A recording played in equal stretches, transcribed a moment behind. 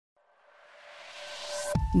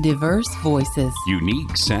Diverse voices.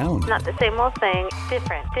 Unique sound. Not the same old thing.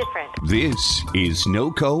 Different. This is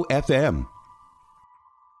NoCo FM.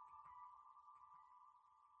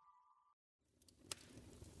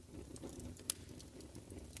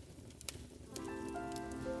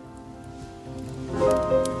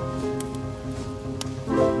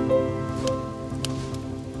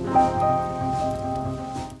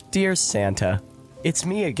 Dear Santa, it's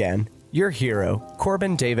me again, your hero,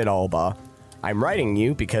 Corbin David Albaugh. I'm writing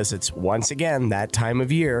you because it's once again that time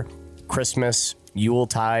of year. Christmas,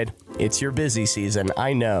 Yuletide, it's your busy season,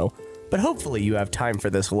 I know, but hopefully you have time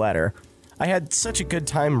for this letter. I had such a good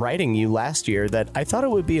time writing you last year that I thought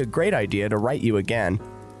it would be a great idea to write you again.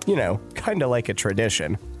 You know, kinda like a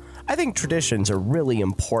tradition. I think traditions are really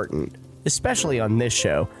important, especially on this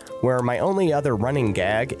show, where my only other running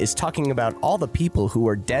gag is talking about all the people who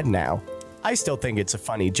are dead now. I still think it's a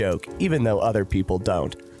funny joke, even though other people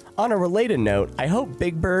don't. On a related note, I hope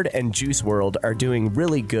Big Bird and Juice WRLD are doing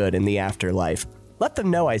really good in the afterlife. Let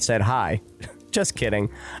them know I said hi. Just kidding.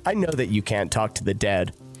 I know that you can't talk to the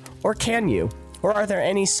dead. Or can you? Or are there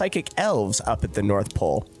any psychic elves up at the North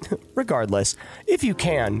Pole? Regardless, if you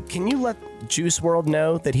can you let Juice WRLD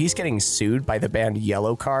know that he's getting sued by the band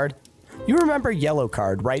Yellowcard? You remember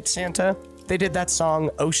Yellowcard, right, Santa? They did that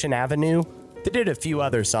song Ocean Avenue. They did a few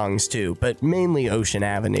other songs too, but mainly Ocean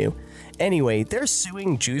Avenue. Anyway, they're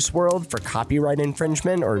suing Juice WRLD for copyright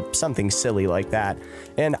infringement or something silly like that.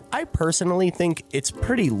 And I personally think it's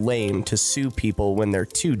pretty lame to sue people when they're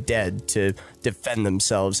too dead to defend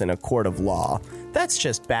themselves in a court of law. That's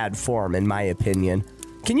just bad form in my opinion.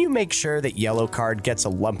 Can you make sure that Yellowcard gets a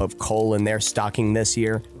lump of coal in their stocking this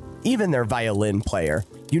year? Even their violin player.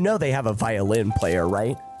 You know they have a violin player,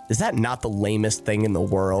 right? Is that not the lamest thing in the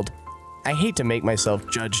world? I hate to make myself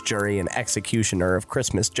judge, jury, and executioner of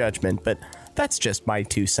Christmas judgment, but that's just my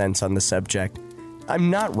 2 cents on the subject.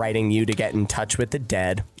 I'm not writing you to get in touch with the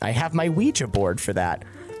dead. I have my Ouija board for that.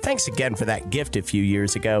 Thanks again for that gift a few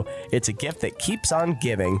years ago. It's a gift that keeps on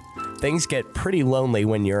giving. Things get pretty lonely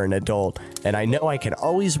when you're an adult, and I know I can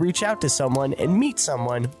always reach out to someone and meet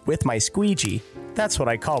someone with my squeegee. That's what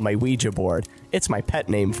I call my Ouija board. It's my pet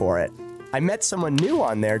name for it. I met someone new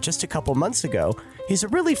on there just a couple months ago. He's a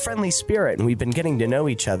really friendly spirit and we've been getting to know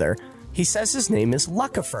each other. He says his name is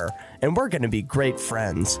Lucifer and we're going to be great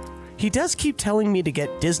friends. He does keep telling me to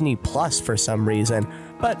get Disney Plus for some reason,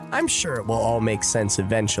 but I'm sure it will all make sense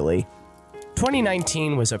eventually.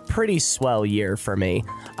 2019 was a pretty swell year for me.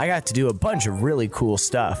 I got to do a bunch of really cool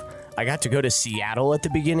stuff. I got to go to Seattle at the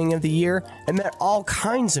beginning of the year and met all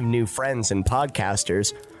kinds of new friends and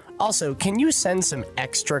podcasters. Also, can you send some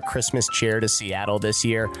extra Christmas cheer to Seattle this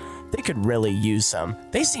year? They could really use some.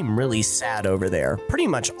 They seem really sad over there, pretty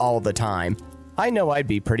much all the time. I know I'd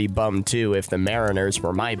be pretty bummed too if the Mariners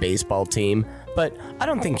were my baseball team, but I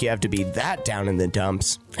don't think you have to be that down in the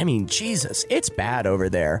dumps. I mean, Jesus, it's bad over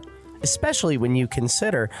there. Especially when you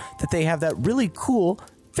consider that they have that really cool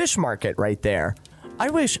fish market right there. I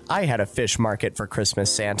wish I had a fish market for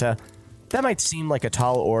Christmas, Santa. That might seem like a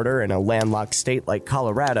tall order in a landlocked state like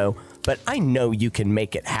Colorado, but I know you can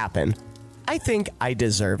make it happen. I think I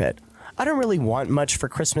deserve it. I don't really want much for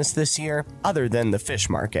Christmas this year, other than the fish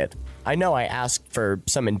market. I know I asked for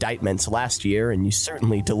some indictments last year, and you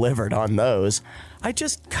certainly delivered on those. I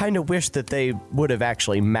just kind of wish that they would have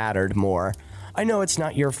actually mattered more. I know it's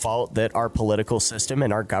not your fault that our political system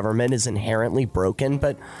and our government is inherently broken,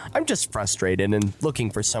 but I'm just frustrated and looking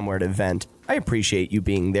for somewhere to vent. I appreciate you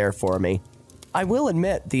being there for me. I will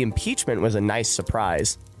admit the impeachment was a nice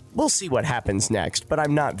surprise. We'll see what happens next, but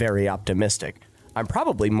I'm not very optimistic. I'm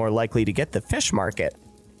probably more likely to get the fish market.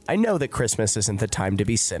 I know that Christmas isn't the time to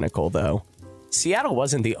be cynical, though. Seattle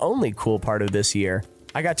wasn't the only cool part of this year.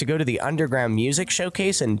 I got to go to the Underground Music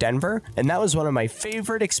Showcase in Denver, and that was one of my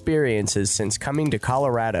favorite experiences since coming to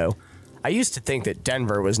Colorado. I used to think that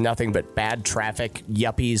Denver was nothing but bad traffic,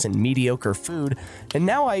 yuppies, and mediocre food, and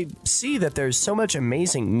now I see that there's so much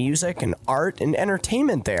amazing music and art and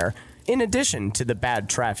entertainment there, in addition to the bad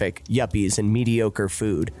traffic, yuppies, and mediocre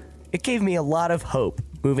food. It gave me a lot of hope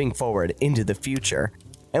moving forward into the future.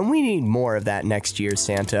 And we need more of that next year,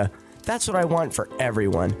 Santa. That's what I want for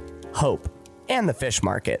everyone. Hope. And the fish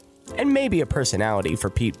market. And maybe a personality for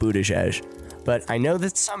Pete Buttigieg. But I know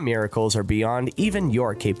that some miracles are beyond even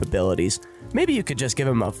your capabilities. Maybe you could just give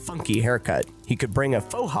him a funky haircut. He could bring a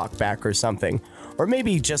faux hawk back or something. Or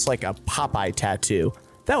maybe just like a Popeye tattoo.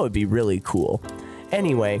 That would be really cool.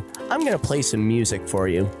 Anyway, I'm gonna play some music for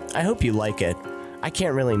you. I hope you like it. I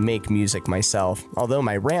can't really make music myself, although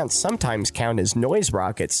my rants sometimes count as noise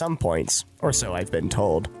rock at some points, or so I've been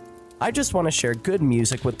told. I just want to share good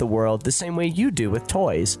music with the world the same way you do with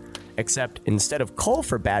toys. except instead of coal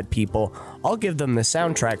for bad people, I'll give them the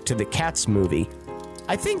soundtrack to the Cats movie.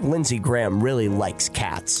 I think Lindsey Graham really likes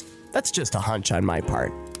cats. That's just a hunch on my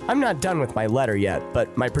part. I'm not done with my letter yet,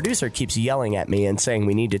 but my producer keeps yelling at me and saying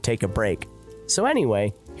we need to take a break. So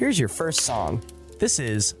anyway, here's your first song. This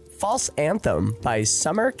is False Anthem by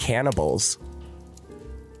Summer Cannibals.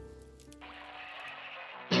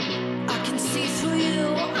 I can see through you,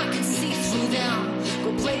 I can see through them.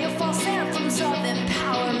 Go play your false anthems of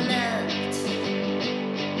empowerment.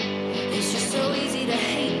 It's just so easy to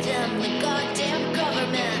hate them, the goddamn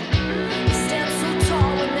government. They stand so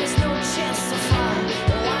tall when there's no chance to fall.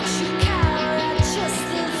 They watch you cower at just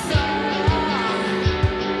the thought.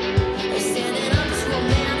 They're standing up to a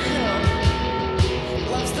man who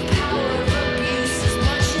loves the power of abuse as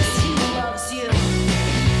much as he loves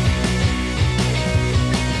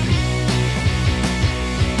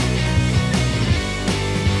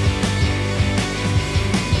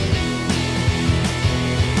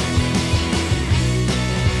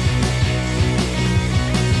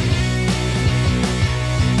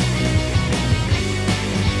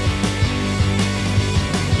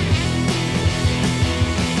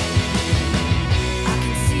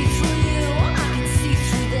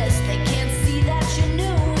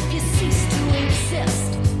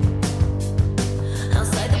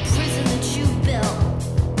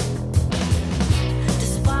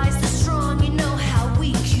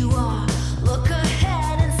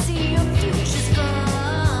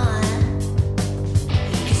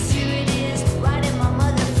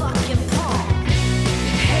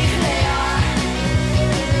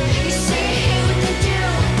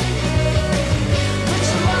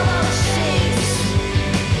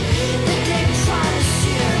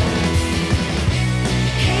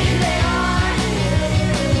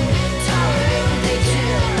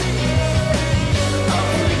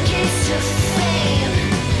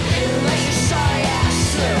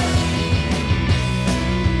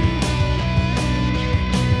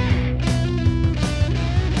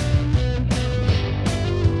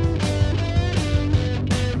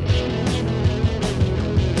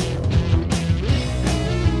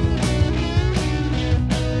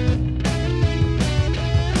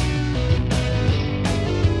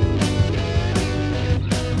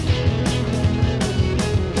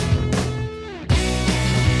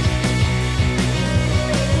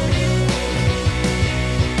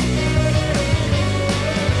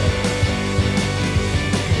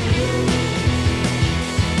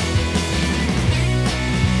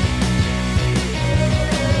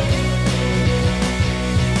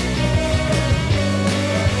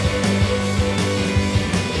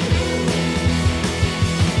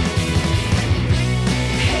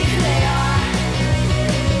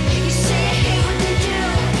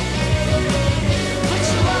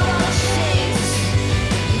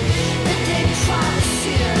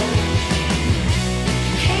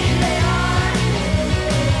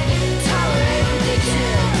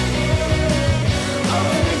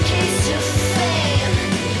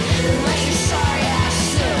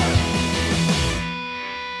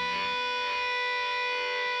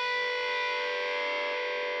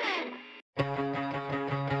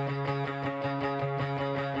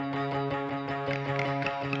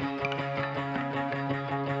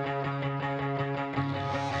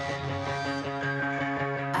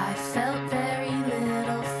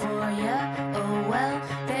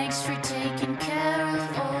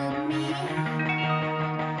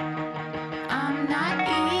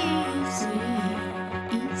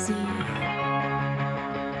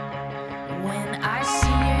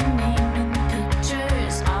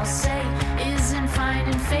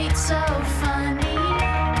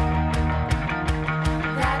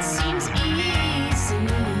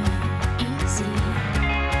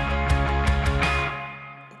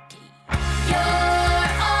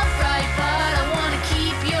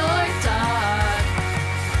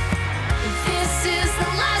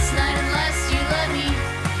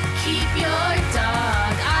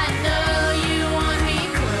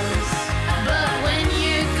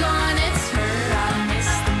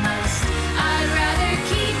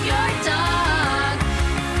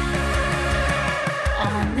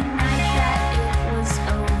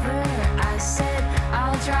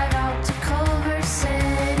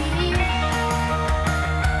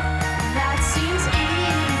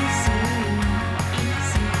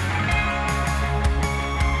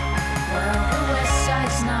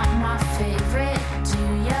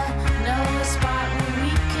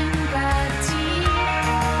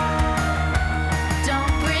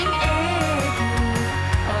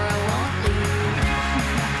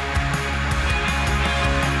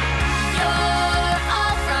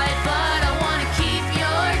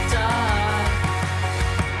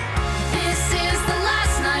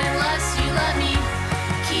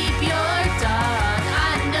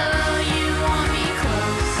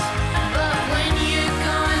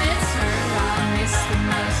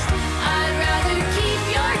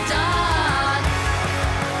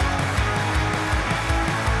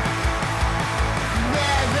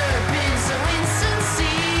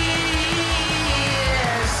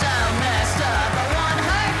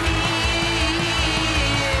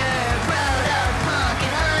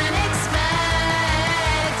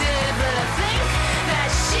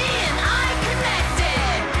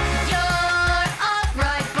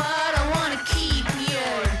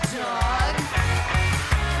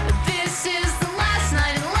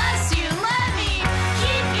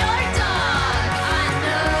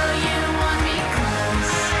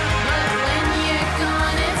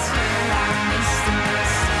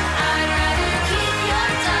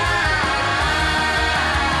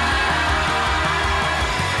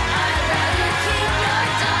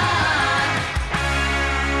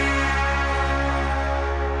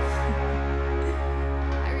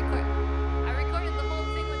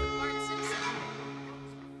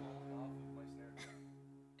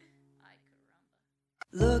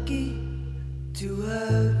Lucky to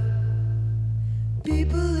have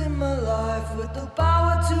people in my life with the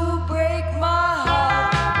power to break my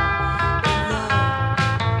heart.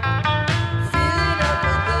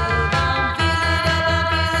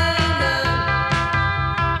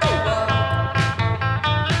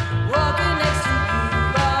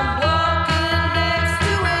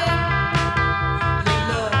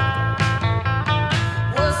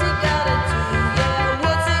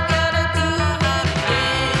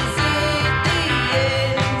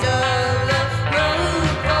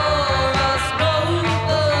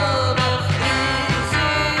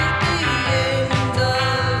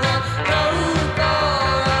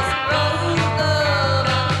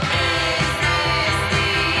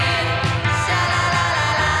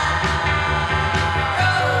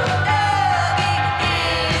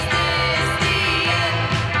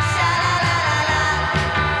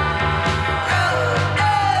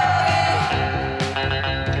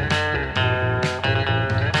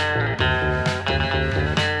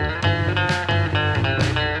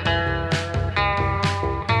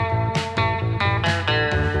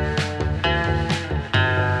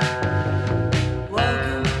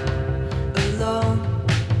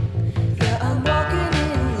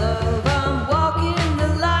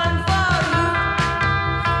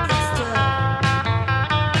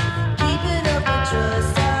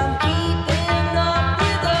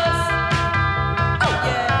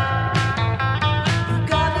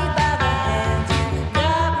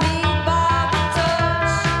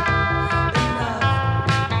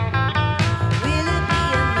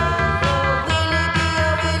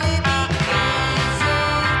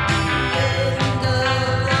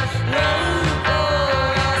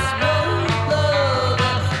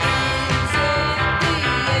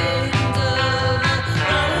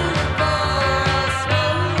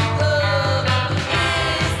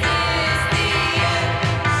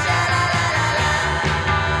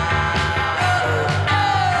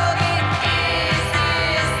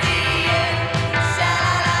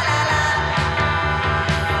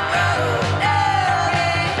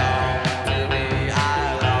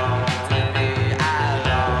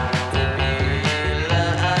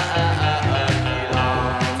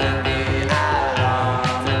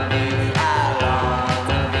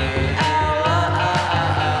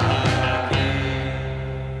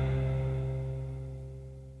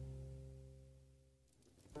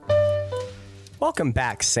 Welcome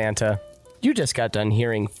back, Santa. You just got done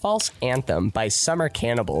hearing False Anthem by Summer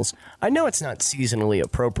Cannibals. I know it's not seasonally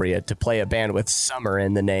appropriate to play a band with summer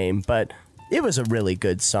in the name, but it was a really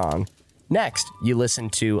good song. Next, you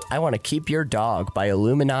listened to I Want to Keep Your Dog by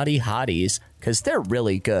Illuminati Hotties, because they're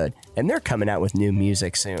really good, and they're coming out with new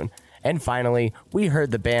music soon. And finally, we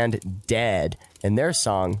heard the band Dead and their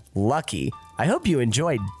song Lucky. I hope you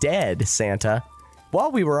enjoyed Dead, Santa.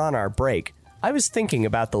 While we were on our break, I was thinking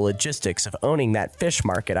about the logistics of owning that fish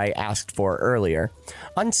market I asked for earlier.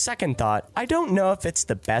 On second thought, I don't know if it's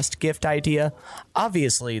the best gift idea.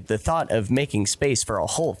 Obviously, the thought of making space for a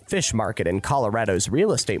whole fish market in Colorado's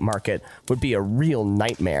real estate market would be a real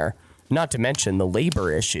nightmare, not to mention the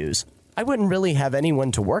labor issues. I wouldn't really have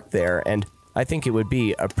anyone to work there, and I think it would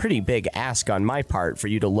be a pretty big ask on my part for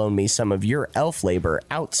you to loan me some of your elf labor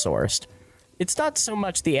outsourced. It's not so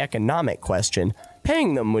much the economic question.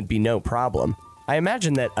 Paying them would be no problem. I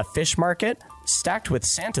imagine that a fish market, stacked with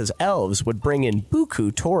Santa's elves, would bring in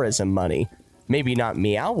buku tourism money. Maybe not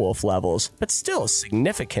Meow Wolf levels, but still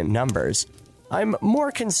significant numbers. I'm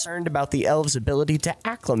more concerned about the elves' ability to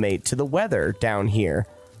acclimate to the weather down here.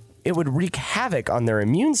 It would wreak havoc on their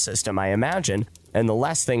immune system, I imagine, and the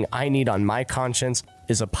last thing I need on my conscience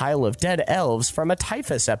is a pile of dead elves from a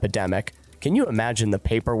typhus epidemic. Can you imagine the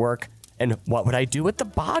paperwork? And what would I do with the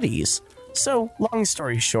bodies? So, long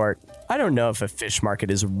story short, I don't know if a fish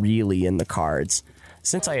market is really in the cards.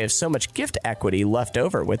 Since I have so much gift equity left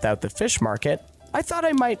over without the fish market, I thought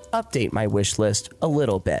I might update my wish list a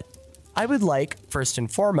little bit. I would like, first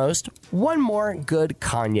and foremost, one more good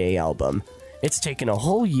Kanye album. It's taken a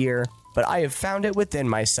whole year, but I have found it within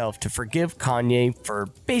myself to forgive Kanye for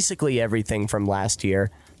basically everything from last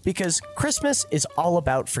year, because Christmas is all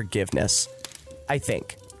about forgiveness, I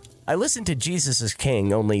think. I listened to Jesus is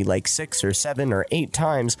King only like 6 or 7 or 8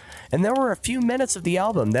 times, and there were a few minutes of the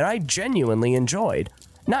album that I genuinely enjoyed.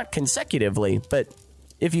 Not consecutively, but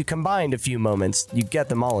if you combined a few moments, you'd get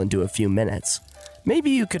them all into a few minutes.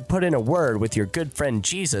 Maybe you could put in a word with your good friend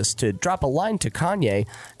Jesus to drop a line to Kanye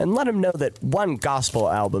and let him know that one gospel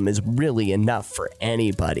album is really enough for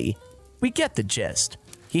anybody. We get the gist.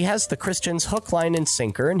 He has the Christians hook, line, and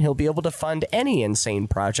sinker, and he'll be able to fund any insane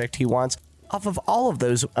project he wants off of all of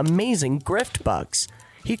those amazing grift bucks.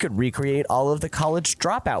 He could recreate all of the College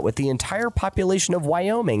Dropout with the entire population of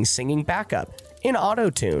Wyoming singing backup in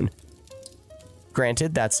auto-tune.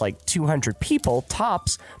 Granted, that's like 200 people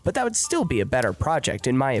tops, but that would still be a better project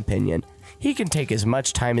in my opinion. He can take as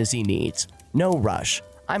much time as he needs. No rush.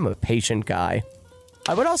 I'm a patient guy.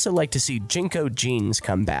 I would also like to see Jinko jeans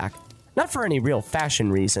come back. Not for any real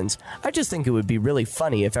fashion reasons, I just think it would be really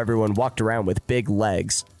funny if everyone walked around with big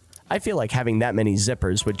legs. I feel like having that many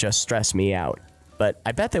zippers would just stress me out. But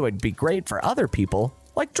I bet they would be great for other people,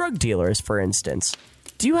 like drug dealers for instance.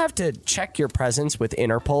 Do you have to check your presence with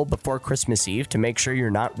Interpol before Christmas Eve to make sure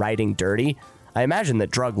you're not riding dirty? I imagine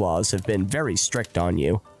that drug laws have been very strict on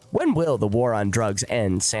you. When will the war on drugs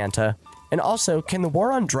end, Santa? And also, can the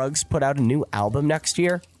War on Drugs put out a new album next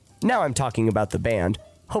year? Now I'm talking about the band.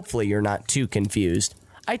 Hopefully you're not too confused.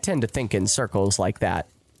 I tend to think in circles like that.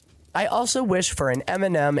 I also wish for an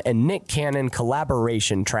Eminem and Nick Cannon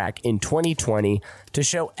collaboration track in 2020 to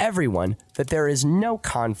show everyone that there is no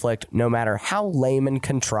conflict, no matter how lame and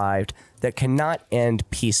contrived, that cannot end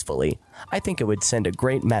peacefully. I think it would send a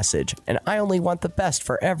great message, and I only want the best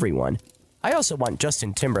for everyone. I also want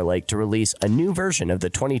Justin Timberlake to release a new version of the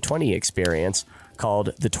 2020 Experience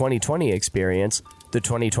called The 2020 Experience, The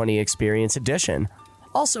 2020 Experience Edition.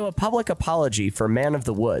 Also, a public apology for Man of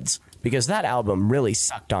the Woods, because that album really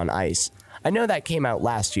sucked on ice. I know that came out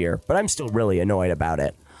last year, but I'm still really annoyed about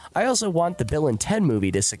it. I also want the Bill and Ted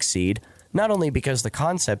movie to succeed, not only because the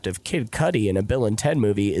concept of Kid Cudi in a Bill and Ted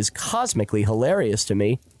movie is cosmically hilarious to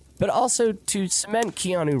me, but also to cement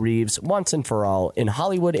Keanu Reeves once and for all in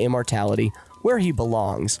Hollywood immortality where he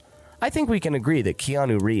belongs. I think we can agree that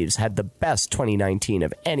Keanu Reeves had the best 2019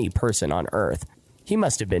 of any person on Earth. He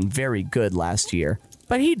must have been very good last year,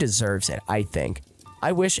 but he deserves it, I think.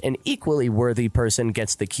 I wish an equally worthy person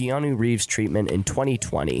gets the Keanu Reeves treatment in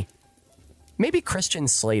 2020. Maybe Christian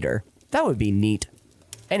Slater. That would be neat.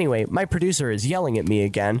 Anyway, my producer is yelling at me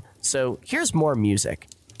again, so here's more music.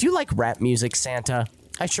 Do you like rap music, Santa?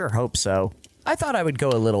 I sure hope so. I thought I would go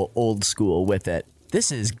a little old school with it.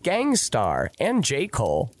 This is Gang Starr and J.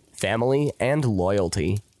 Cole, Family and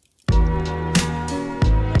Loyalty.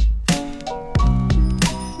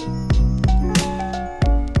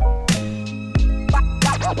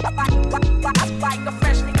 Like a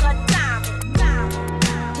freshly cut diamond.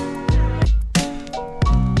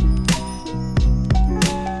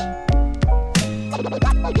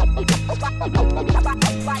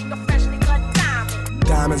 Like a freshly cut diamond.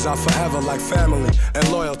 Diamonds are forever like family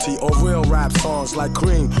and loyalty, or real rap songs like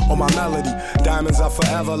Cream or my melody. Diamonds are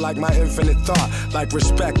forever like my infinite thought, like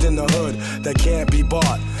respect in the hood that can't be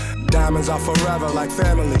bought. Diamonds are forever like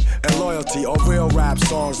family and loyalty, or real rap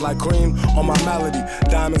songs like Cream or my melody.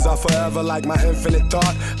 Diamonds are forever like my infinite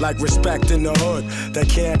thought, like respect in the hood that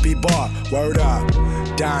can't be bought. Word up.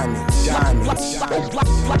 Diamonds, diamonds, diamonds.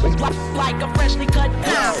 Like a freshly cut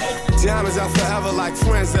diamond. Diamonds are forever like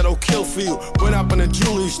friends that'll kill for you. Went up in a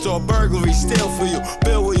jewelry store, burglary, steal for you.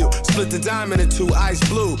 Bill with you, split the diamond in two, ice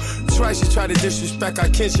blue. Twice you try to disrespect our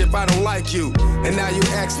kinship, I don't like you. And now you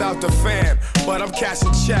X'd out the fam, but I'm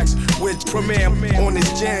cashing checks with Premier on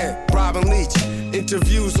this jam. Robin Leach,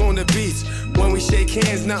 interviews on the beach. When we shake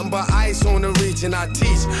hands, nothing but ice on the reach. And I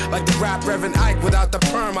teach like the rap Reverend Ike, without the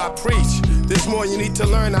perm I preach. There's more you need to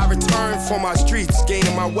learn, I return from my streets,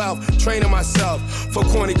 gaining my wealth, training myself for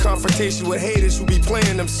corny confrontation with haters who be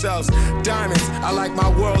playing themselves. Diamonds, I like my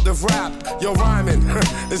world of rap. Yo, rhyming,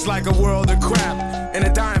 it's like a world of crap. And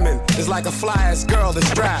a diamond is like a fly-ass girl that's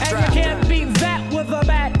strapped. And you can't beat that with a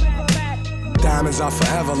bat. Diamonds are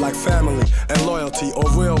forever like family and loyalty, or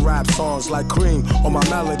real rap songs like Cream or my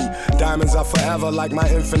melody. Diamonds are forever like my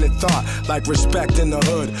infinite thought, like respect in the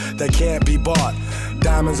hood that can't be bought.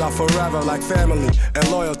 Diamonds are forever like family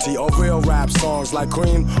and loyalty, or real rap songs like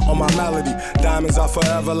Cream or my melody. Diamonds are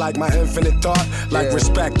forever like my infinite thought, like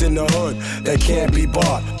respect in the hood that can't be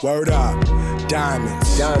bought. Word up.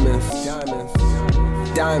 Diamonds. Diamonds. Diamonds.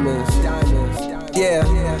 Diamonds. Diamonds.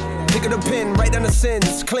 Yeah. Pick up the pen, write down the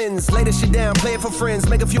sins, cleanse, lay this shit down, play it for friends,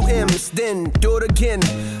 make a few M's, then do it again.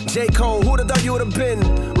 J. Cole, who'da thought you would've been?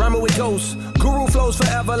 Rhyming with ghosts, guru flows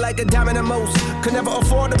forever like a diamond at most. Could never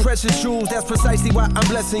afford the precious jewels, that's precisely why I'm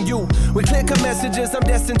blessing you. With clear-cut messages, I'm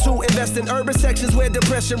destined to invest in urban sections where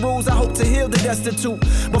depression rules. I hope to heal the destitute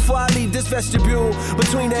before I leave this vestibule.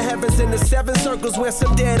 Between the heavens and the seven circles where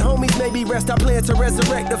some dead homies maybe rest, I plan to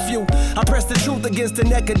resurrect a few. I press the truth against the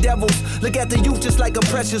neck of devils. Look at the youth just like a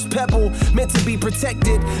precious pebble. pebble, meant to be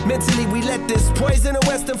protected. Mentally we let this poison of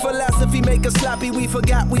Western philosophy make us sloppy. We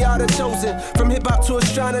forgot we are the chosen. From hip-hop to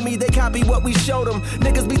astronomy, they copy what we showed them.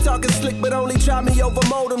 Niggas be talking slick but only try me over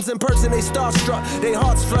modems. In person they starstruck, they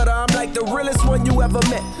hearts flutter. I'm like the realest one you ever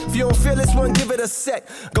met. If you don't feel this one, give it a sec.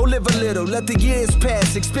 Go live a little, let the years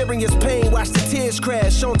pass. Experience pain, watch the tears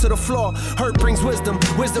crash onto the floor. Hurt brings wisdom,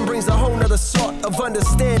 wisdom brings a whole nother sort of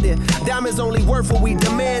understanding. Diamonds only worth what we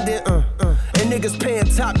demanding. And niggas paying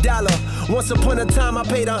top dollar. Once upon a time I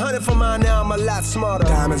paid 100 for mine, now I'm a lot smarter.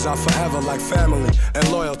 Diamonds are forever like family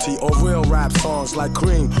and loyalty, or real rap songs like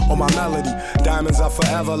Cream or my melody. Diamonds are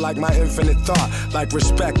forever like my infinite thought, like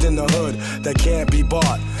respect in the hood that can't be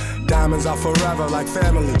bought. Diamonds are forever like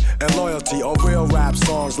family and loyalty, or real rap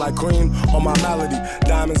songs like Cream or my melody.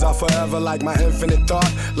 Diamonds are forever like my infinite thought,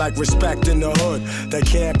 like respect in the hood that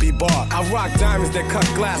can't be bought. I rock diamonds that cut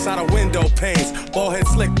glass out of window panes. Ball head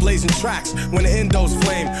slick blazing tracks when the endos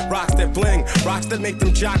flame. Rocks that bling, rocks that make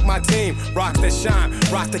them jock my team. Rocks that shine,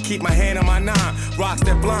 rocks that keep my hand on my nine. Rocks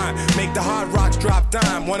that blind, make the hard rocks drop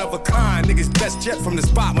dime. One of a kind, niggas best jet from the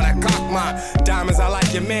spot when I cock mine. Diamonds are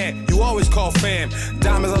like your man, you always call fam.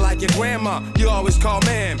 Diamonds are like your grandma, you always call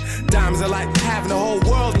ma'am. Diamonds are like having the whole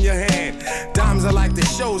world in your hand. Diamonds are like the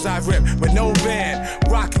shows I've ripped with no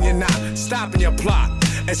band. Rocking your knot, stopping your plot.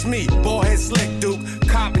 It's me, ball head slick duke,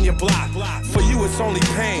 copping your block. For you it's only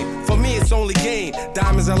pain, for me it's only gain.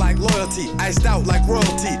 Diamonds are like loyalty, iced out like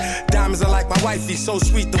royalty. Diamonds are like my wifey, so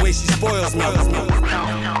sweet the way she spoils me.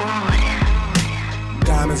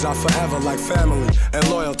 Diamonds are forever like family and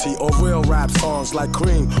loyalty, or real rap songs like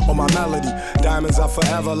Cream or my melody. Diamonds are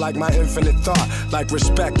forever like my infinite thought, like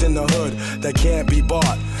respect in the hood that can't be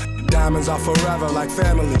bought. Diamonds are forever like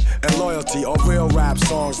family and loyalty, or real rap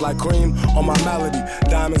songs like Cream or my melody.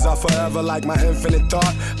 Diamonds are forever like my infinite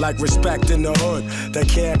thought, like respect in the hood that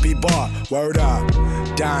can't be bought. Word up,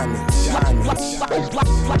 diamonds, diamonds.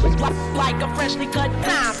 Like a freshly cut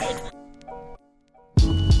diamond.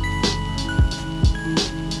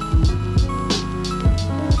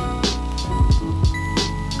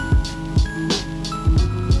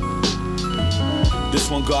 This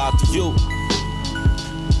one go out to you.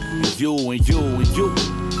 And you and you and you.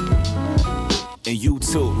 And you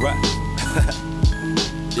too, right?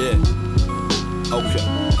 Yeah.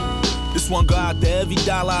 Okay. This one go out to every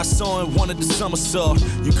dollar I saw and wanted the summer saw.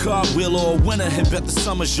 You cartwheel or a winner and bet the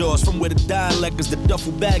summer's yours. From where the dialect is the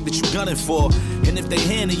duffel bag that you gunning for. And if they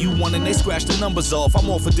handing you one and they scratch the numbers off, I'm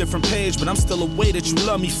off a different page, but I'm still a way that you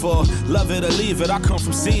love me for. Love it or leave it, I come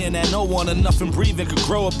from seeing that no one or nothing breathing could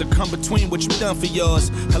grow up to come between what you done for yours.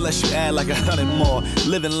 Unless you add like 100 more,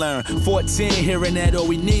 live and learn. 14, hearing that all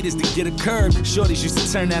we need is to get a curb. Shorties used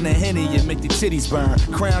to turn down the Henny and make their titties burn.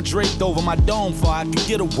 Crown draped over my dome before I could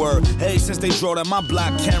get a word. Hey, since they drove down my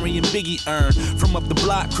block carrying Biggie urn. From up the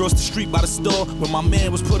block, across the street by the store, where my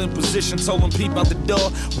man was put in position, told him peep out the door.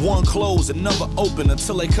 One closed, another open,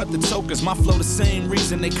 until they cut the tokens. My flow the same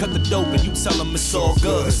reason they cut the dope, and you tell them it's all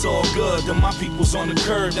good. It's all good, then my people's on the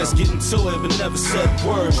curb that's getting to it, but never said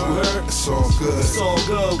words, you heard? It's all good. It's all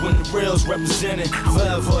good when the real's represented.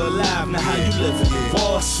 Forever alive, now how you living?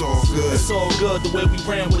 Boy, It's all good. it's all good the way we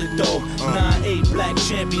ran with it though. 9-8 black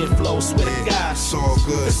champion flow, swear to God. It's all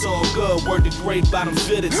good. It's all good, word to great bottom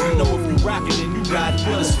fitted. You know if you rockin' then you got it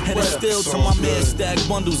with us. And it's still to my man Stack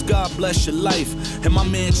Bundles, God bless your life. And my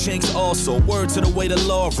man Chinks also, word to the way the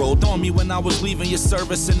law rolled on me when I was leaving your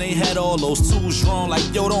service and they had all those tools drawn. Like,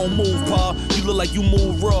 yo, don't move, pa. You look like you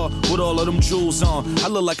move raw with all of them jewels on. I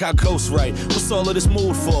look like I coast right. What's all of this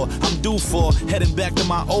mood for? I'm due for heading back to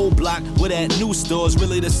my old block where that new store's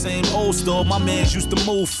really the same old store my mans used to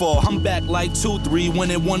move for. I'm back like 2-3,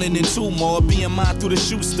 winning one and then two more. Being mine through the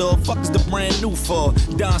shoe store. Fuck is the brand new for?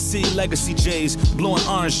 Don C, Legacy J's, blowing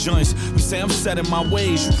orange joints. You say I'm set in my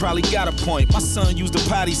ways, you probably got a point. My son used a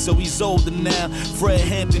potty, so he's older now. Fred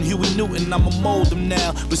Hampton, Huey Newton, I'ma mold him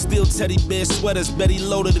now. But still teddy bear sweaters, Betty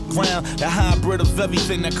low to the ground. The hybrid of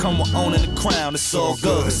everything that come with owning the crown. It's all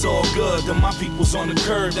good, it's all good. Then my people's on the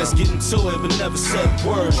curb that's getting to it, but never said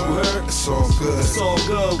words, you heard? It's all good. It's all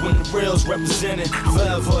good when the real's represented.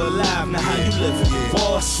 Forever alive, now how you living?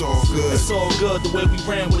 Boy, It's all good. it's all good the way we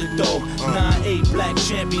ran with it though. 9-8 black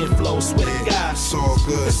champion flow, swear to God. It's all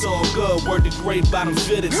good. It's all good, word to great bottom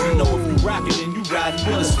fitted. You know if you rockin' then you riding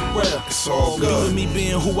with us for real. It's all good. Due to me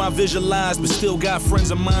being who I visualized, but still got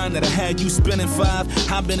friends of mine that I had you spending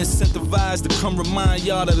 5. I've been incentivized to come remind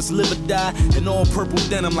y'all that it's live or die. In all purple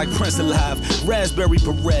denim like Prince Alive. Raspberry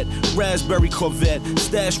Barrette, raspberry Corvette.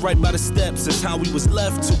 Stashed right by the steps, that's how we was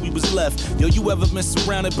left till we was left. Yo, you ever been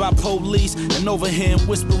surrounded by police and over here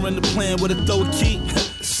whispering the plan where to throw a key?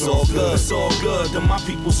 It's It's all good, it's all good. Then my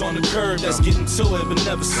people's on the curb that's getting to it but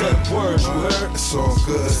never said a word, you heard? It's all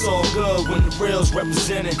good. It's all good when the real's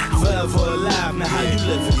represented. Forever alive, now how you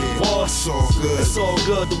living? Boy, It's all good. it's all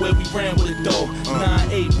good the way we ran with it though.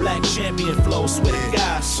 9-8 black champion flow, swear to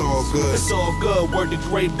God. It's all good. It's all good, word to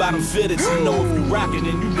great bottom fitteds. You know if you rockin'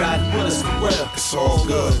 then you riding with us for real. It's all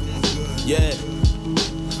good. Yeah.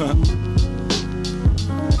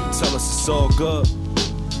 Tell us it's all good.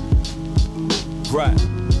 Right.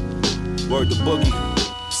 Word to Boogie.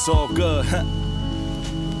 It's all good, huh?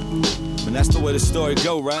 And that's the way the story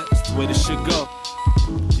go, right? That's the way this shit go.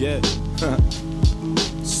 Yeah.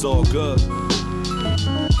 It's all good.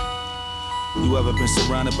 You ever been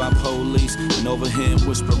surrounded by police and overhear him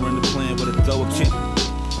whispering the plan with a throw a kick?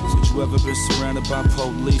 Said you ever been surrounded by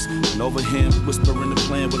police and overhear him whispering the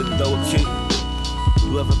plan with a throw a kick?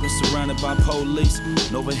 You ever been surrounded by police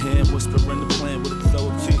and overhear him whispering the plan with a throw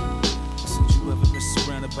a kick? I said you ever been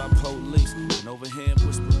surrounded by police and overhear him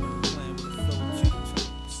whispering the plan with a throw a kick?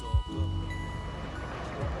 It's all good.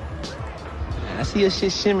 I see your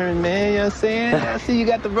shit shimmering, man, you know what I'm saying? I see you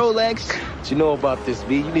got the Rolex. What you know about this,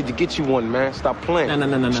 B? You need to get you one, man. Stop playing.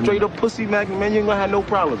 No. Straight up pussy, man, you ain't gonna have no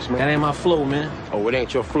problems, man. That ain't my flow, man. Oh, it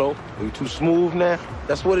ain't your flow? You too smooth now?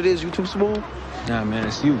 That's what it is, you too smooth? Nah, man,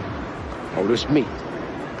 it's you. Oh, this me.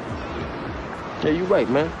 Yeah, you right,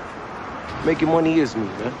 man. Making money is me,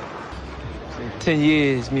 man. 10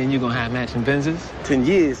 years, me and you gonna have matching Benzes. 10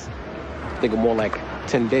 years? I think more like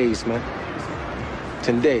 10 days, man.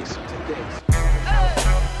 10 days.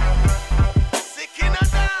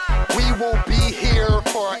 We will be here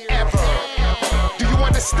forever. Do you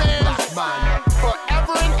understand?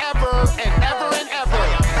 Forever and ever and ever and ever.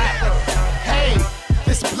 Hey,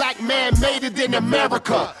 this black man made it in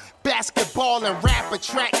America. Basketball and rap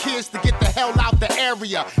attract kids to get the hell out the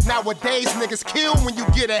area. Nowadays, niggas kill when you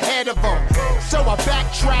get ahead of them. So I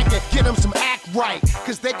backtrack and get them some act right.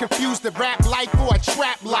 Cause they confuse the rap life for a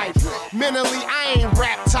trap life. Mentally, I ain't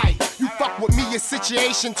rap tight. You fuck with me, your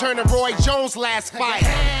situation turn to Roy Jones' last fight.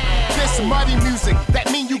 This muddy music,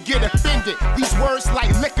 that mean you get offended. These words like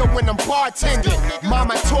liquor when I'm bartending.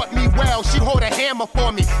 Mama taught me well, she hold a hammer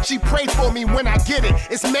for me. She prayed for me when I get it,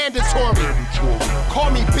 it's mandatory.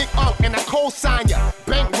 Call me Big Up and I co-sign ya.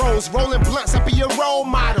 Bank rolls, rolling blunts, I be your role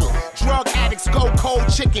model. Drug addicts go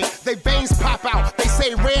cold chicken, they veins pop out. They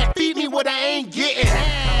say, Red, feed me what I ain't getting.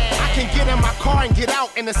 I can get in my car and get out,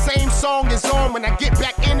 and the same song is on when I get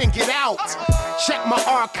back in and get out. Check my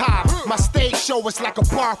archive, my stage show is like a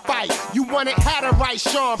bar fight. You want it, had to write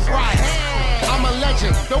Sean Price. I'm a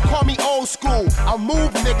legend, don't call me old school. I'll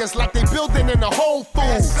move niggas like they building in the Whole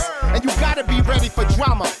Foods. And you gotta be ready for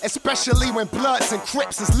drama, especially when Bloods and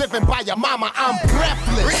Crips is living by your mama. I'm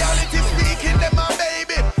breathless. Reality speaking, them my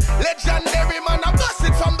baby. Legendary man, I bust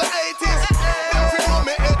it from the 80s. Them fi know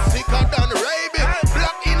me head sicker than rabies.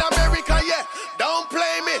 Black in America, yeah, don't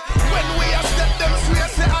play me. When we a step them swear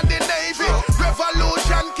say at the Navy.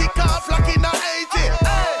 Revolution kick off like in the 80s.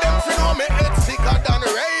 Them fi know me head sicker than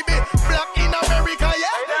rabies. Black in America,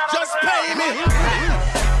 yeah, just pay me.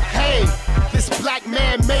 Hey, this black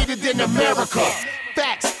man made it in America.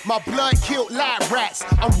 Facts, my blood killed lab rats.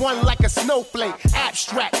 I'm one like a snowflake,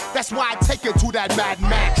 abstract. That's why I take it to that Mad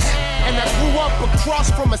Max. And I grew up across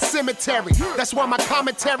from a cemetery. That's why my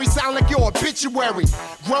commentary sound like your obituary.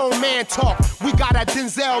 Grown man talk, we got a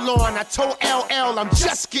Denzel on. I told LL I'm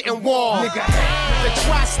just getting warm. Nigga, the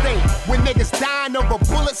tri-state, when niggas dying over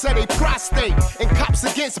bullets of they prostate. And cops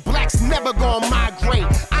against blacks never gonna migrate.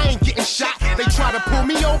 I ain't getting shot, they try to pull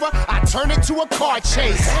me over, I turn it to a car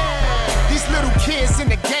chase. These little kids in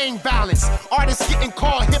the gang violence. Artists getting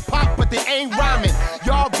called hip-hop, but they ain't rhyming.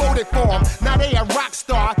 Y'all voted for them, now they a rock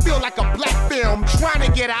star. I feel like a black film trying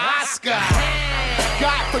to get an Oscar.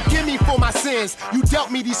 God, forgive me for my sins. You dealt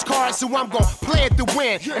me these cards, so I'm gon' play it to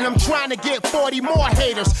win. And I'm trying to get 40 more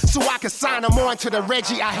haters, so I can sign them on to the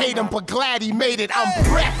Reggie. I hate him, but glad he made it. I'm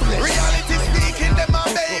breathless. Reality speaking, them my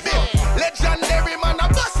baby. Legendary man, I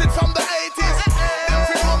bust it from the 80s. Them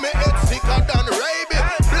fi know me head sicker than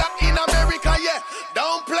rabies. Black in America, yeah,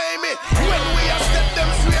 don't play me. When we a step them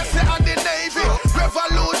swear say at the Navy.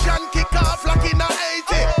 Revolution kick off like in the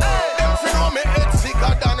 80s. Them fi know me head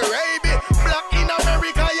sicker than rabies. Black in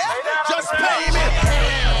America, yeah, just pay me.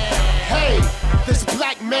 Hey, this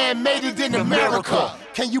black man made it in America.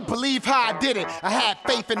 Can you believe how I did it? I had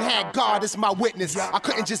faith and had God as my witness. I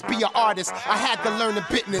couldn't just be an artist, I had to learn the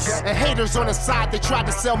business. And haters on the side, they tried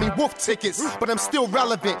to sell me wolf tickets, but I'm still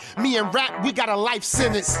relevant. Me and rap, we got a life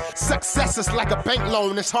sentence. Success is like a bank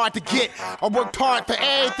loan, it's hard to get. I worked hard for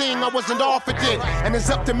everything I wasn't offered it, and it's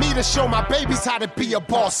up to me to show my babies how to be a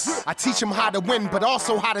boss. I teach them how to win, but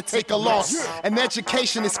also how to take a loss. And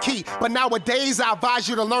education is key, but nowadays I advise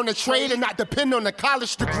you to learn a trade and not depend on a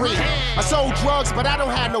college degree. I sold drugs, but I don't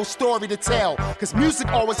have no story to tell, cause music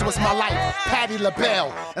always was my life. Patti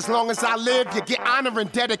LaBelle. As long as I live, you get honor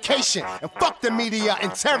and dedication. And fuck the media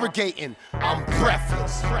interrogating. I'm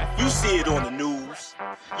breathless. You see it on the news,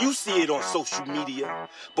 you see it on social media,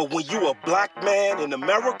 but when you a black man in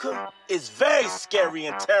America, it's very scary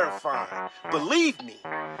and terrifying. Believe me,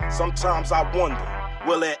 sometimes I wonder,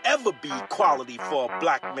 will there ever be equality for a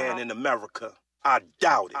black man in America? I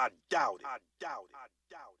doubt it. I doubt it. I doubt it.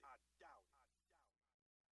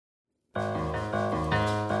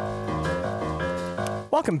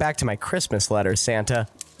 Welcome back to my Christmas letter, Santa.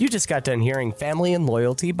 You just got done hearing Family and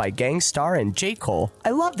Loyalty by Gang Starr and J. Cole. I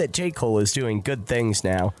love that J. Cole is doing good things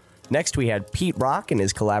now. Next, we had Pete Rock and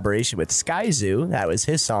his collaboration with Skyzoo. That was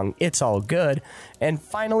his song, It's All Good. And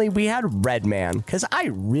finally, we had Redman, because I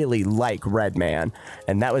really like Redman.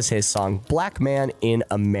 And that was his song, Black Man in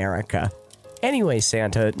America. Anyway,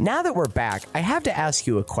 Santa, now that we're back, I have to ask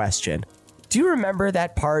you a question. Do you remember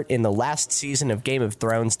that part in the last season of Game of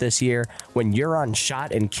Thrones this year when Euron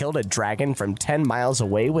shot and killed a dragon from 10 miles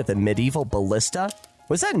away with a medieval ballista?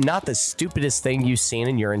 Was that not the stupidest thing you've seen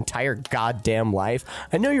in your entire goddamn life?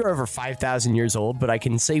 I know you're over 5,000 years old, but I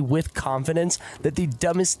can say with confidence that the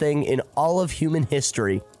dumbest thing in all of human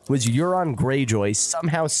history was Euron Greyjoy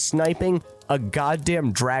somehow sniping a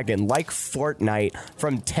goddamn dragon like Fortnite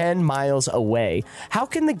from 10 miles away. How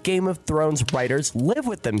can the Game of Thrones writers live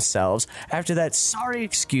with themselves after that sorry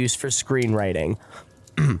excuse for screenwriting?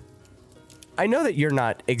 I know that you're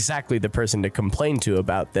not exactly the person to complain to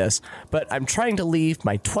about this, but I'm trying to leave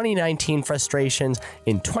my 2019 frustrations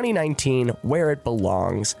in 2019 where it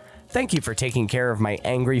belongs. Thank you for taking care of my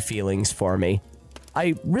angry feelings for me.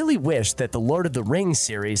 I really wish that the Lord of the Rings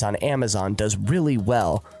series on Amazon does really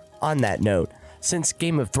well. On that note, since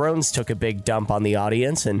Game of Thrones took a big dump on the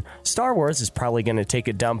audience, and Star Wars is probably going to take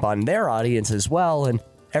a dump on their audience as well, and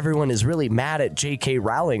everyone is really mad at J.K.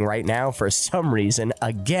 Rowling right now for some reason,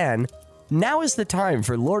 again, now is the time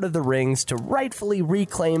for Lord of the Rings to rightfully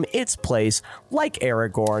reclaim its place, like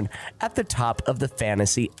Aragorn, at the top of the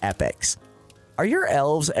fantasy epics. Are your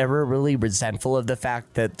elves ever really resentful of the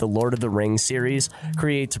fact that the Lord of the Rings series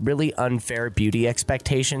creates really unfair beauty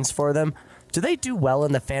expectations for them? Do they do well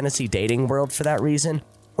in the fantasy dating world for that reason?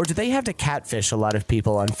 Or do they have to catfish a lot of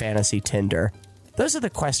people on fantasy Tinder? Those are the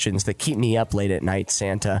questions that keep me up late at night,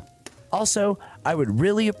 Santa. Also, I would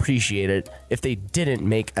really appreciate it if they didn't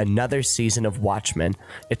make another season of Watchmen.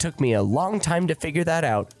 It took me a long time to figure that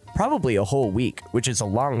out, probably a whole week, which is a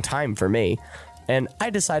long time for me. And I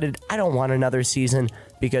decided I don't want another season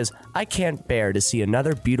because I can't bear to see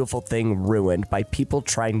another beautiful thing ruined by people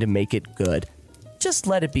trying to make it good. Just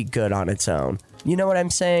let it be good on its own. You know what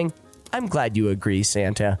I'm saying? I'm glad you agree,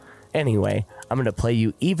 Santa. Anyway, I'm going to play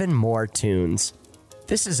you even more tunes.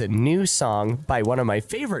 This is a new song by one of my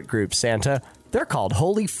favorite groups, Santa. They're called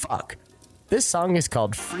Holy Fuck. This song is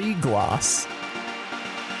called Free Gloss.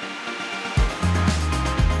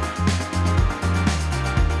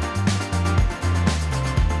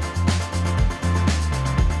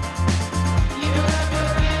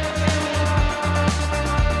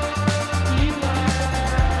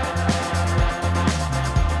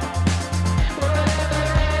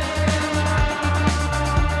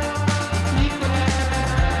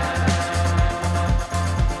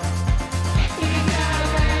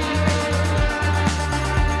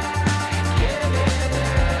 Yeah.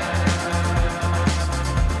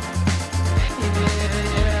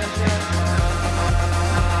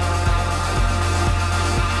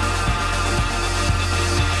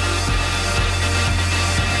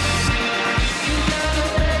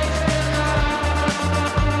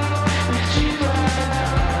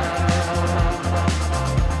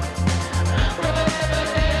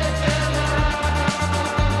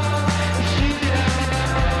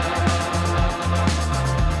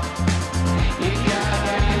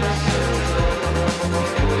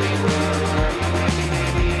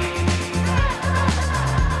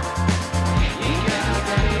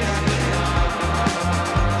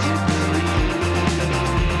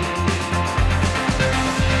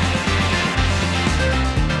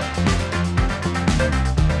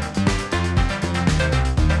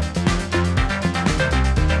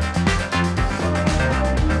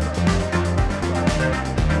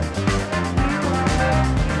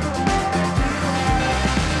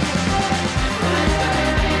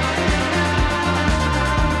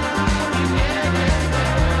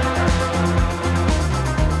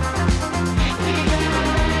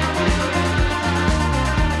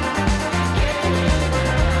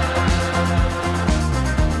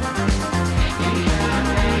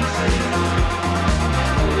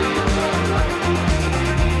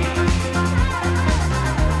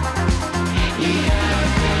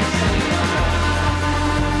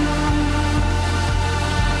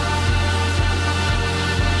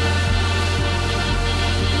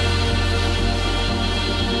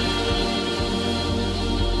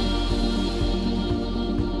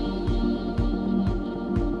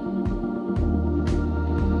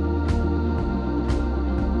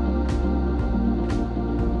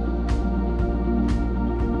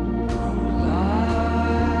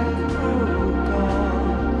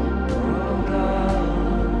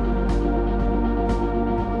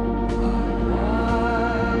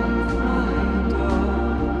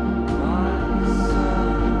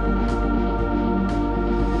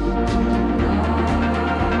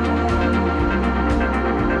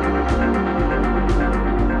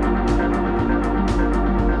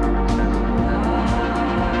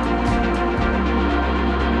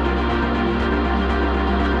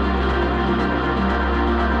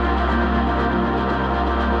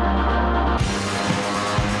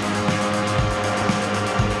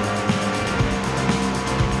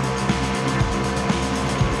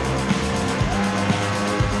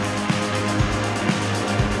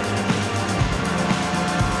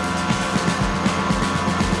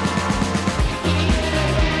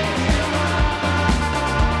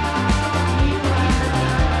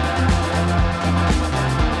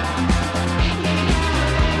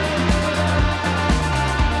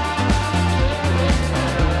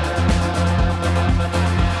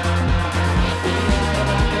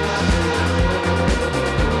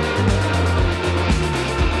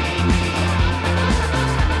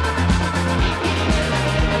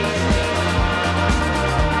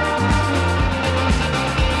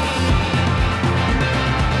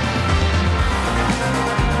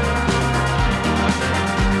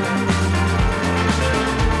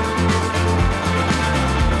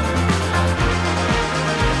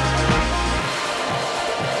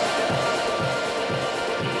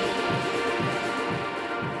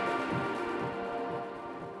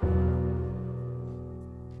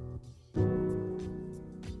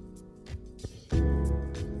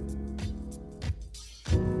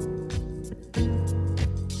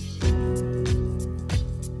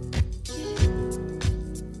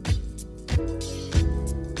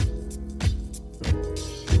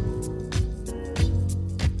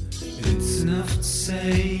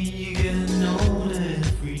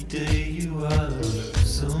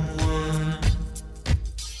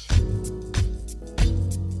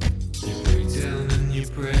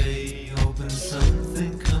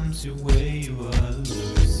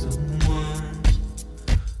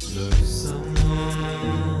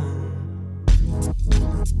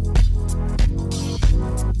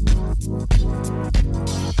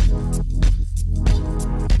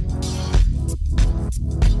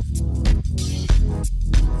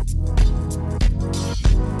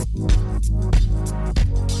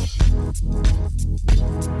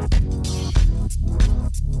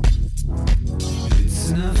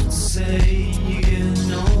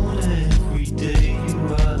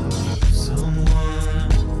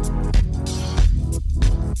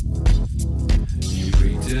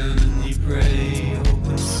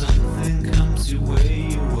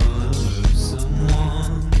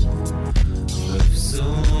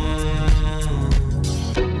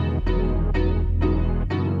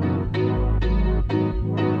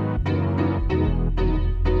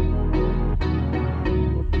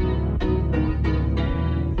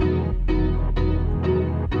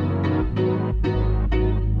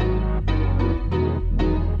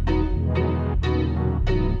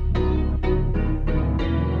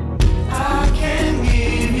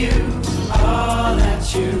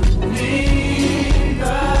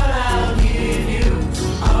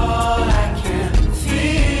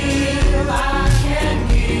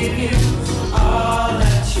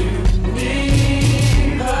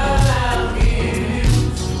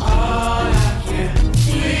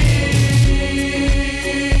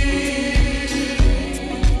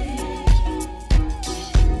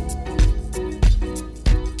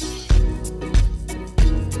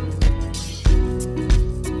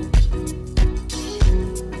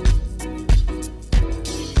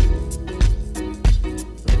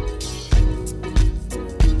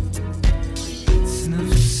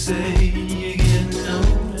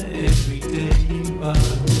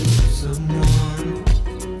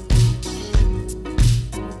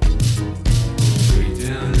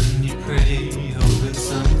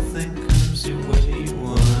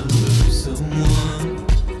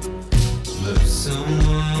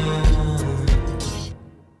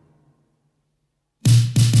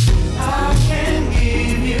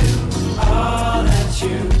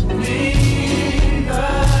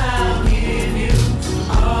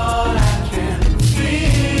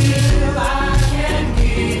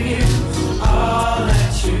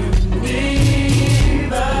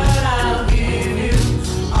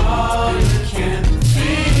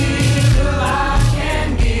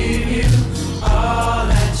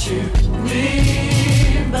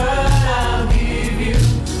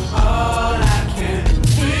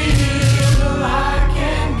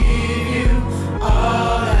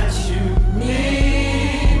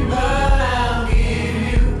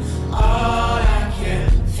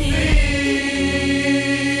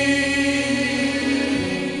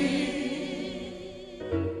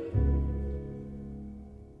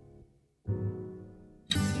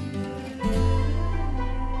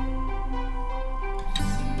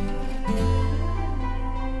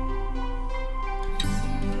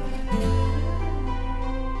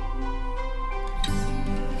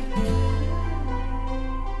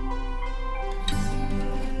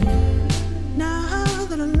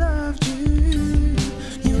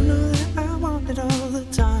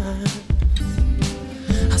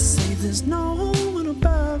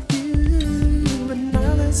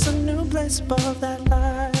 above that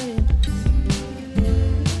line.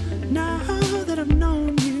 Now that I've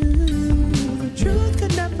known you, the truth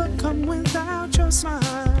could never come without your smile.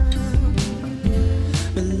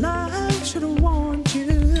 But life should have warned you.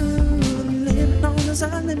 Living on is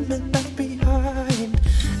a limit left behind,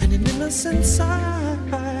 and an innocent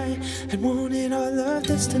sigh. And wanted all of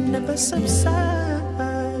this to never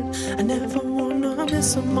subside. I never wanna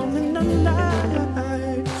miss a moment of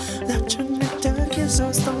life that your nectar gives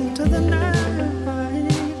us song to the night.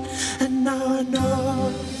 And now I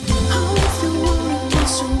know how if you want it,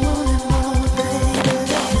 guess you want it more, baby.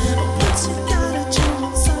 Once you gotta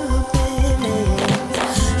change something,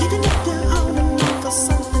 even if you're holding on for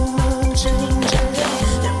something unchanging.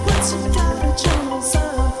 And once you gotta change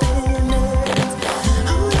something,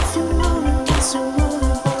 how if you want it, guess you want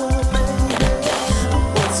it more, baby.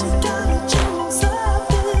 Once you gotta change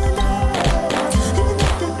something, even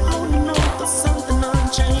if you're holding on for something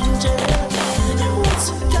unchanging. And once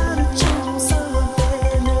you gotta change something.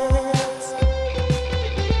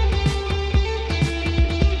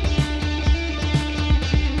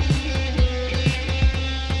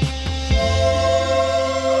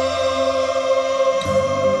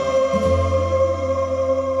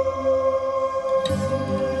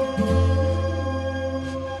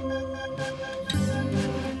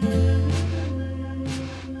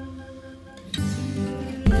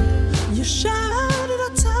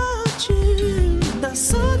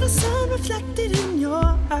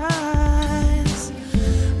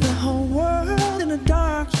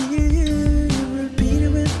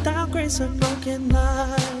 is a broken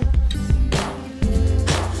life.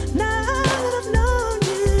 Now that I've known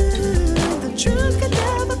you, the truth could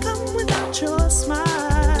never come without your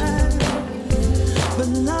smile. But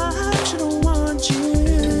life shouldn't want you.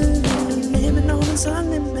 The limit known as a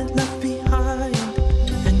limit left behind.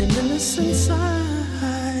 And an innocent sigh.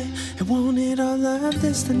 I wanted all of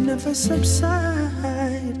this to never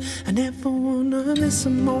subside. I never wanna miss a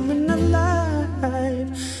moment alive.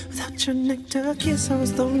 Without your nectar kiss, I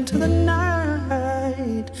was thrown to the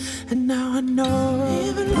night. And now I know,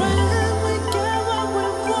 even when we get what we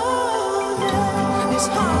want, these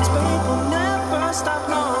hearts break will never stop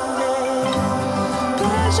longing.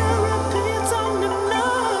 Pleasure repeats on and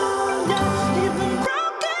on, yeah. Even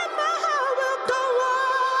broken, my heart will go on.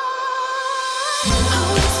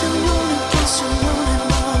 Oh, if you want it, guess you want it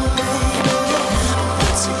more, baby.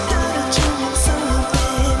 Once you got it, you want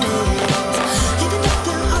something else. Even if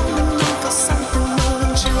you're holding on for something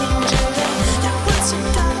unchanging, yeah. Once you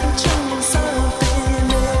got it, you want something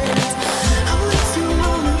else. Oh, if you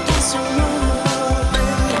want it, guess you want it more,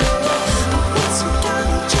 baby. Once you got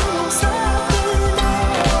it, you want something else.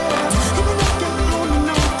 Even if you're holding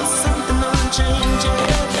on for something unchanging,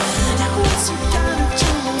 yeah. Once you got it,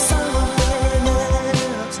 you want something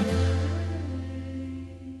else.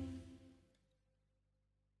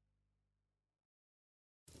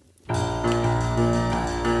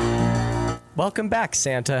 Welcome back,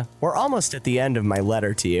 Santa. We're almost at the end of my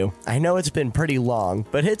letter to you. I know it's been pretty long,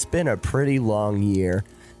 but it's been a pretty long year.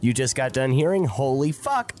 You just got done hearing Holy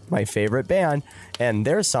Fuck, my favorite band, and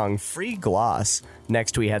their song Free Gloss.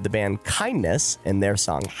 Next, we had the band Kindness and their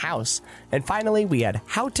song House. And finally, we had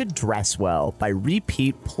How to Dress Well by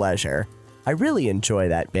Repeat Pleasure. I really enjoy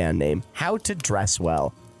that band name, How to Dress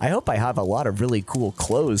Well. I hope I have a lot of really cool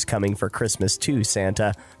clothes coming for Christmas too,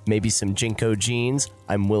 Santa. Maybe some Jinko jeans.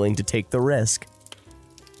 I'm willing to take the risk.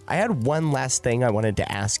 I had one last thing I wanted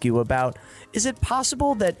to ask you about. Is it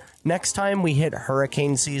possible that next time we hit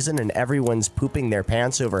hurricane season and everyone's pooping their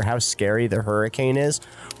pants over how scary the hurricane is,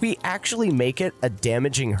 we actually make it a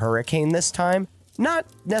damaging hurricane this time? Not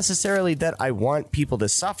necessarily that I want people to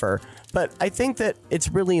suffer, but I think that it's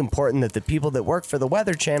really important that the people that work for the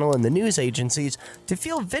Weather Channel and the news agencies to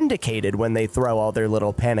feel vindicated when they throw all their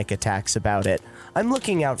little panic attacks about it. I'm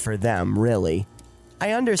looking out for them, really.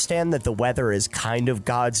 I understand that the weather is kind of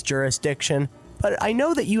God's jurisdiction, but I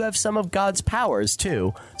know that you have some of God's powers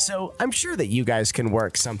too, so I'm sure that you guys can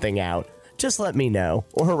work something out. Just let me know,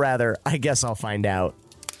 or rather, I guess I'll find out.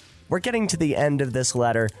 We're getting to the end of this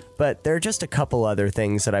letter, but there are just a couple other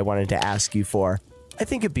things that I wanted to ask you for. I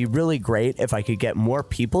think it'd be really great if I could get more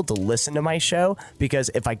people to listen to my show, because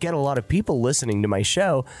if I get a lot of people listening to my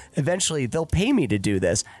show, eventually they'll pay me to do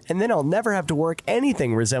this, and then I'll never have to work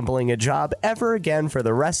anything resembling a job ever again for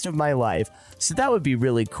the rest of my life. So that would be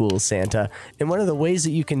really cool, Santa. And one of the ways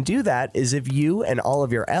that you can do that is if you and all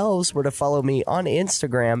of your elves were to follow me on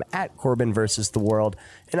Instagram at Corbin vs. the World,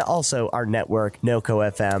 and also our network,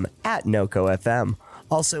 NoCo FM, at NoCo FM.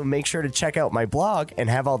 Also, make sure to check out my blog and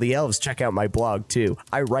have all the elves check out my blog too.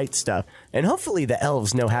 I write stuff, and hopefully the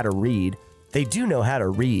elves know how to read. They do know how to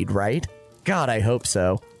read, right? God, I hope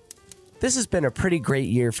so. This has been a pretty great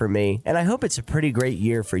year for me, and I hope it's a pretty great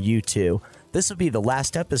year for you too. This will be the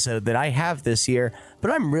last episode that I have this year,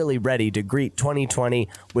 but I'm really ready to greet 2020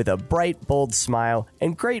 with a bright, bold smile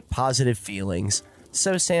and great positive feelings.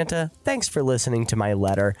 So Santa, thanks for listening to my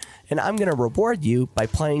letter, and I'm going to reward you by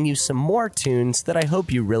playing you some more tunes that I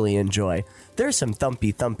hope you really enjoy. There's some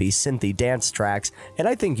thumpy synthy dance tracks, and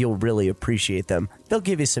I think you'll really appreciate them. They'll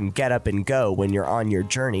give you some get up and go when you're on your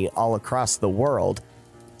journey all across the world.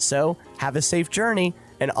 So, have a safe journey,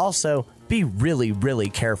 and also, be really, really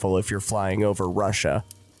careful if you're flying over Russia.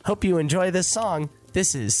 Hope you enjoy this song.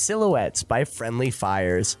 This is Silhouettes by Friendly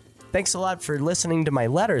Fires. Thanks a lot for listening to my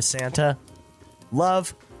letter, Santa.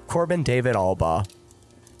 Love, Corbin David Albaugh.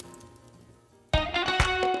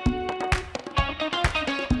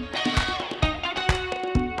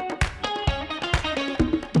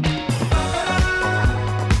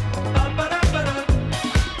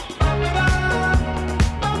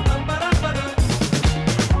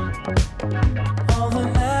 All the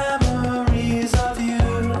memories of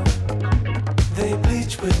you, they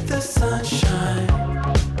bleach with the sunshine.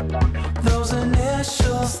 Those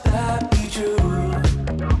initials that we drew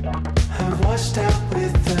have washed out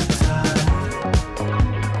with the tide.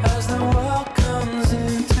 As the world comes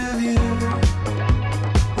into view,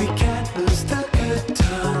 we can't lose the good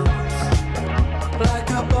times. Like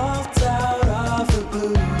a bolt out of the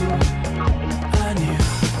blue, I knew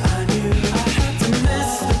I had to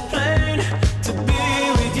miss the plane to be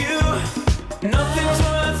with you. Nothing's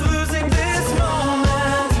worth losing this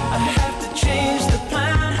moment. I had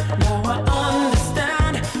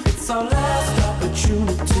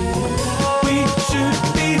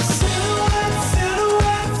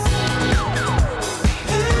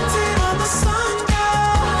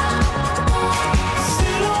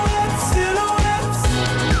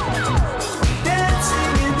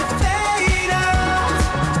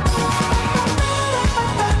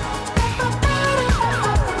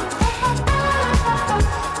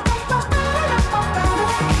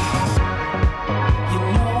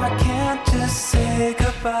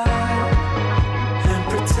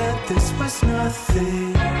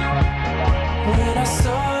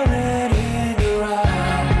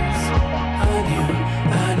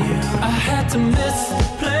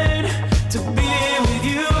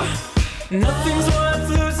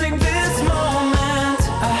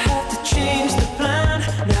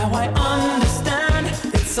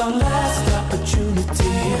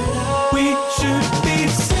opportunity. We should be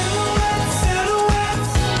silhouettes,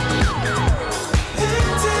 silhouettes,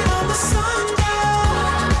 painted on the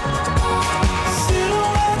sundown.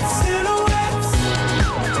 Silhouettes, silhouettes,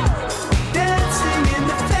 dancing in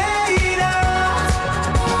the fade out.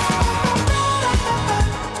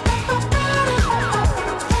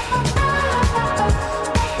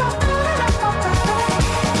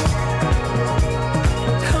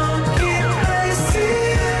 Come here, I see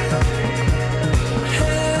it.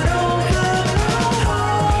 Head over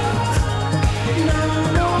heart. No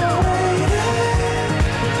more waiting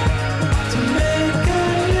to make a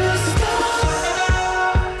new start.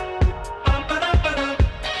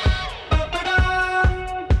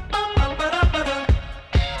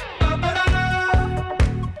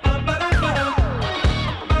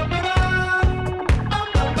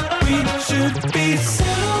 We should be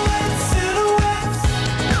silhouettes, silhouettes,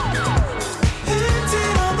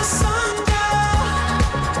 painted on the sundown.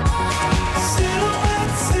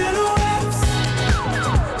 Silhouettes, silhouettes,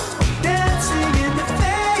 dancing in the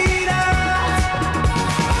fade out.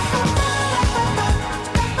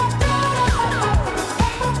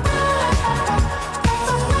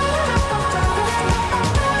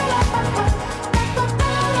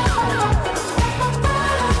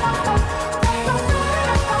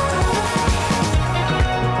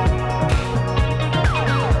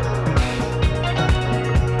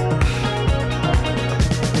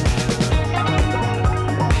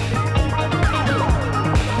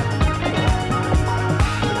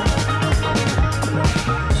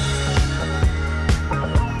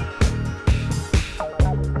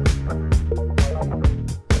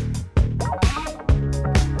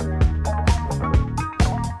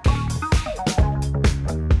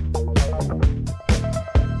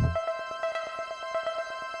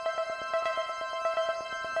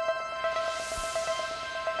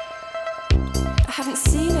 I haven't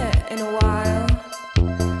seen it in a while.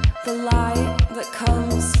 The light that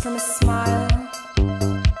comes from a smile.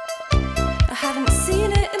 I haven't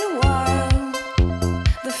seen it in a while.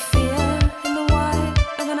 The fear in the white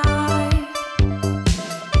of an eye.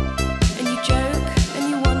 And you joke and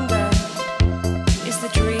you wonder, is the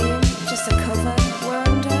dream just a cover we're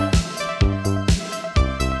under?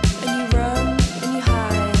 And you run and you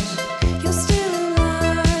hide. You're still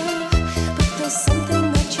alive, but there's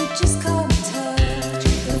something that you just can't touch.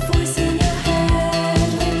 The voice in your head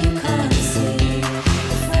when you can't see.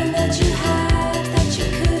 The friend that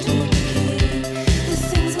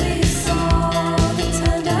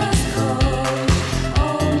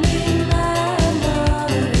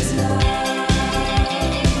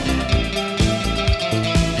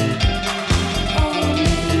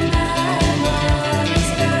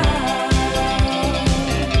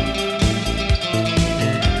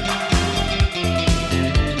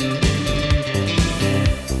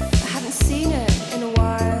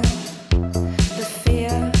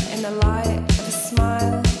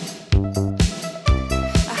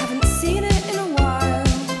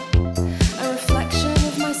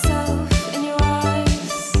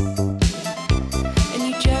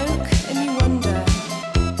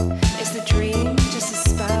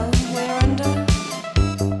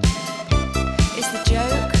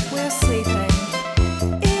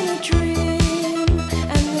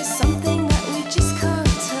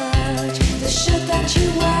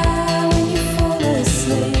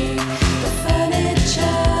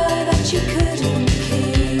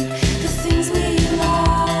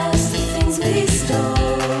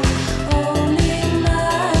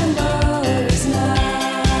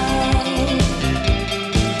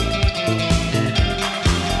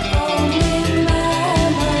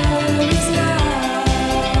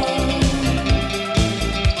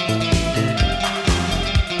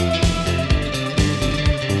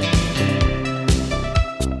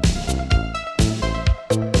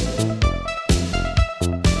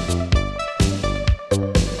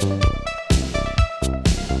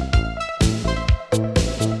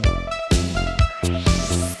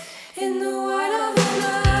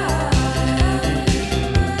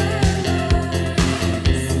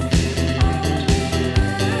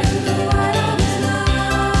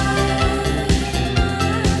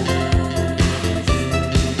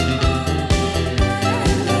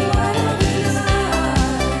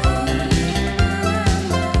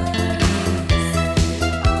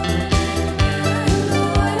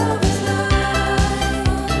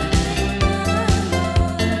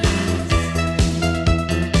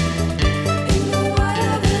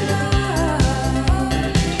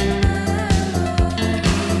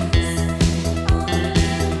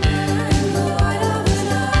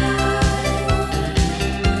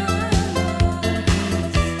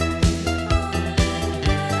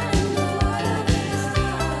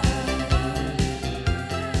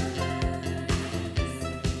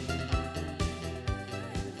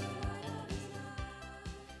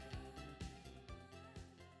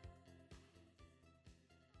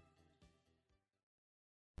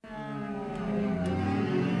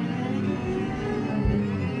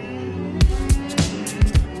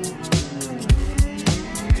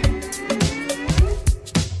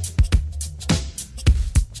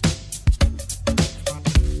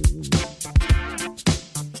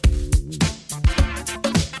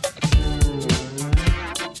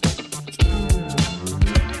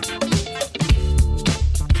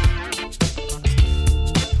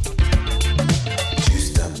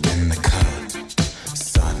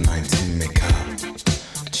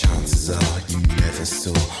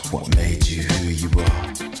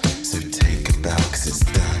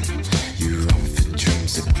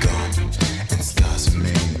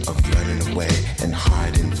away and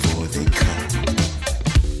hiding before they come.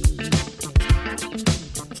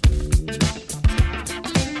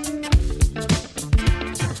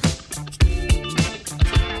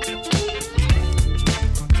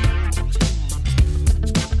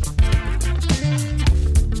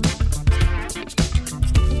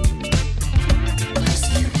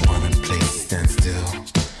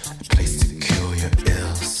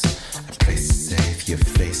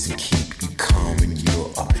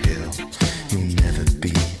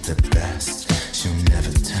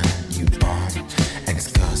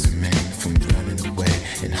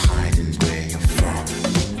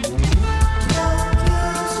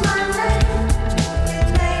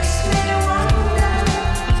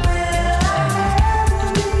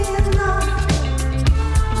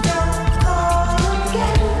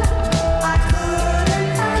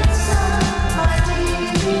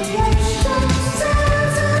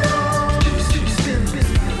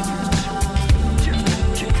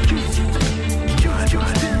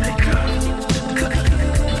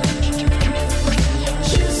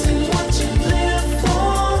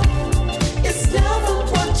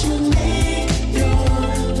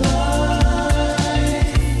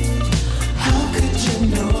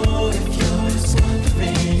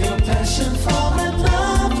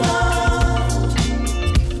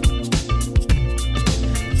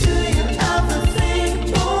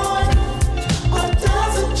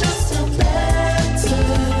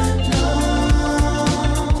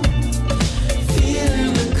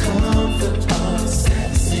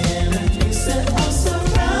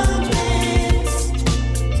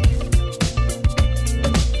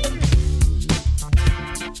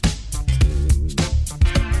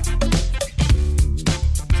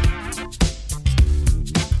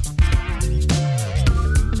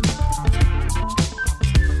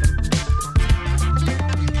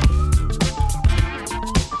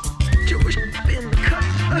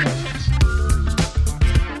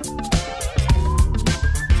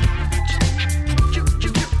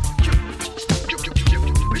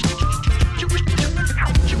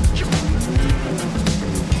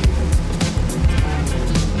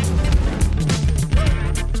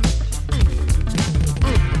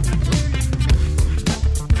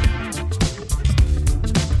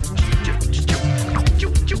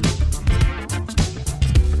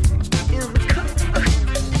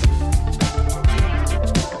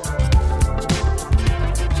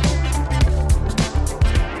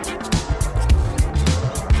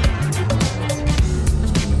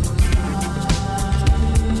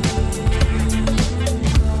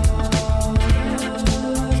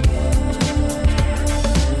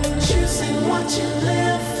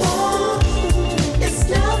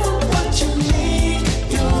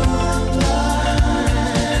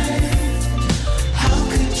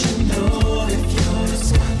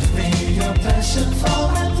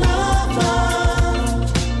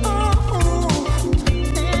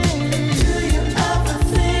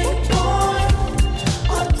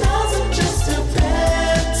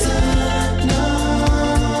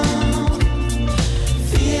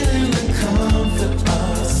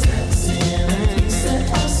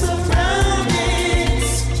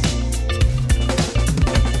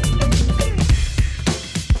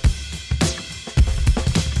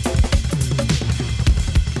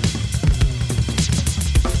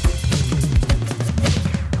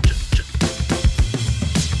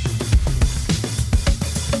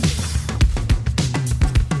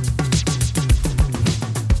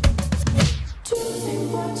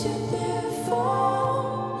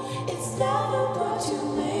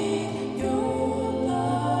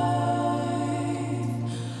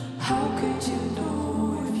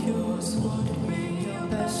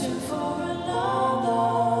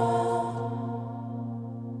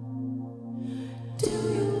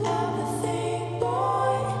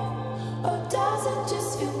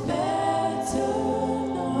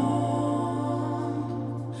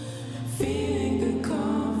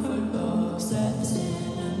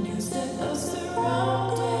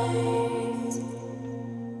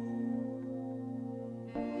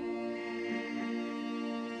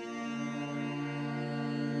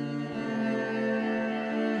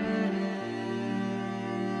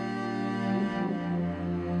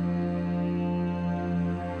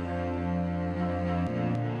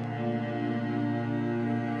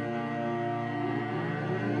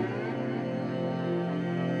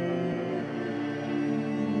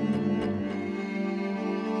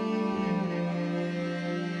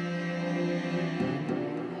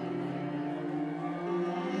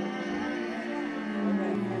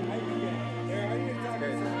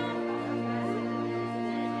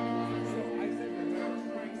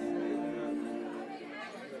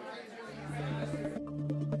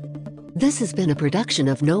 This has been a production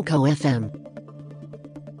of NoCo FM.